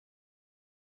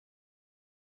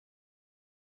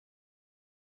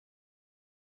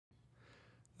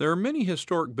There are many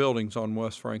historic buildings on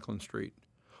West Franklin Street.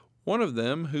 One of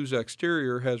them, whose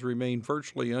exterior has remained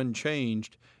virtually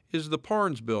unchanged, is the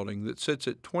Parnes building that sits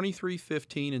at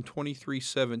 2315 and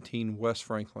 2317 West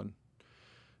Franklin.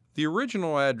 The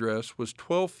original address was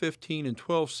 1215 and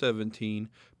 1217,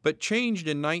 but changed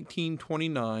in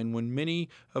 1929 when many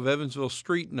of Evansville's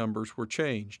street numbers were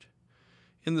changed.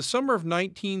 In the summer of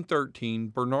 1913,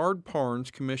 Bernard Parnes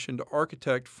commissioned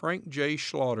architect Frank J.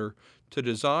 Schlaughter to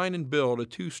design and build a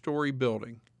two-story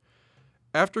building.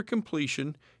 After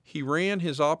completion, he ran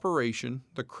his operation,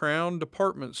 the Crown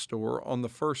Department Store, on the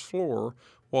first floor,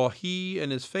 while he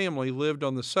and his family lived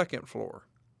on the second floor.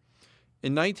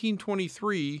 In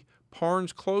 1923,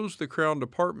 Parnes closed the Crown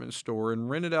Department Store and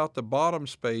rented out the bottom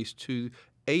space to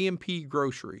A&P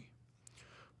Grocery.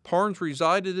 Parnes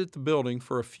resided at the building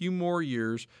for a few more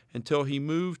years until he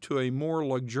moved to a more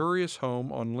luxurious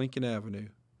home on Lincoln Avenue.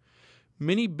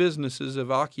 Many businesses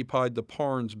have occupied the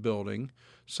Parnes building,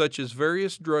 such as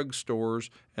various drugstores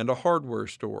and a hardware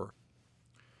store.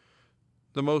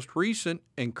 The most recent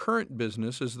and current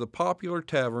business is the popular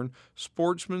tavern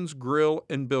Sportsman's Grill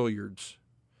and Billiards.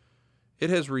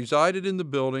 It has resided in the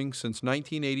building since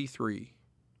 1983.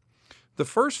 The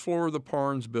first floor of the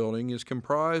Parnes building is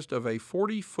comprised of a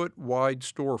 40-foot wide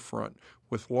storefront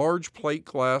with large plate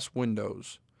glass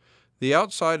windows. The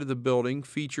outside of the building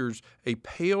features a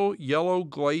pale yellow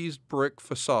glazed brick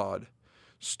facade,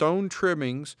 stone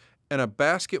trimmings, and a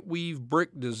basket weave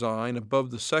brick design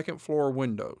above the second floor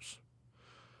windows.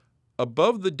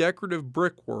 Above the decorative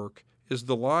brickwork is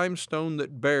the limestone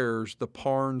that bears the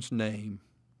Parnes name.